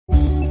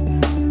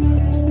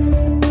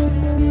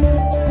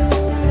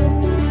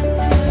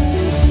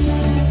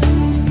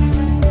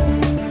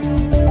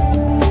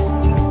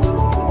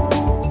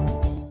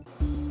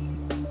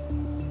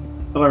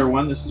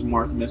This is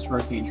Mark from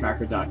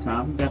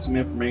MrHurricaneTracker.com. We've got some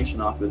information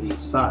off of the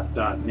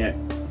SOT.net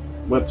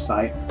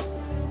website.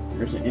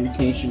 There's an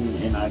indication,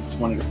 and I just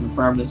wanted to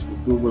confirm this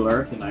with Google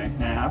Earth, and I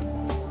have.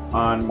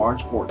 On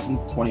March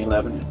 14th,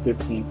 2011 at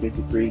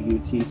 15:53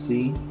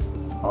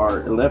 UTC,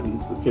 or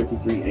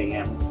 11:53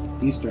 a.m.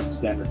 Eastern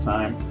Standard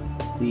Time,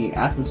 the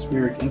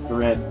Atmospheric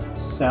Infrared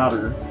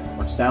Sounder,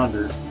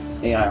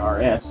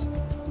 AIRS,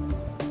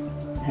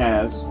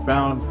 has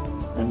found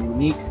a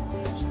unique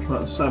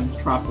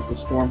subtropical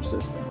storm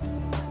system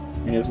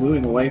and is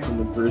moving away from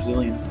the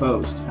Brazilian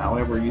coast.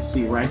 However, you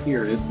see right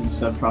here is the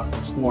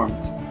subtropical storm.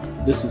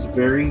 This is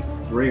very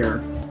rare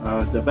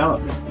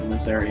development in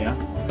this area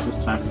this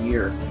time of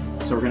year.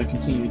 So we're going to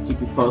continue to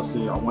keep you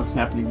posted on what's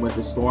happening with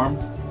the storm,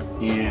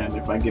 and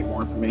if I get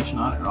more information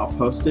on it, I'll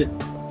post it.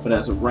 But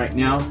as of right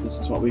now, this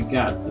is what we've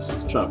got. This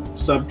is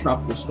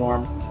Sub-Tropical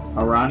Storm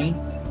Arani,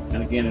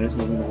 and again, it is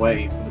moving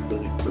away from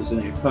the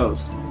Brazilian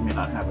coast. It may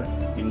not have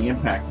any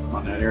impact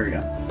on that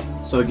area.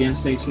 So again,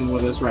 stay tuned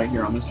with us right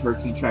here on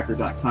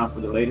MrHurricaneTracker.com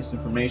for the latest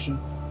information.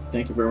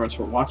 Thank you very much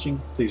for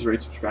watching. Please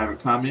rate, subscribe, and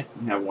comment,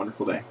 and have a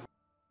wonderful day.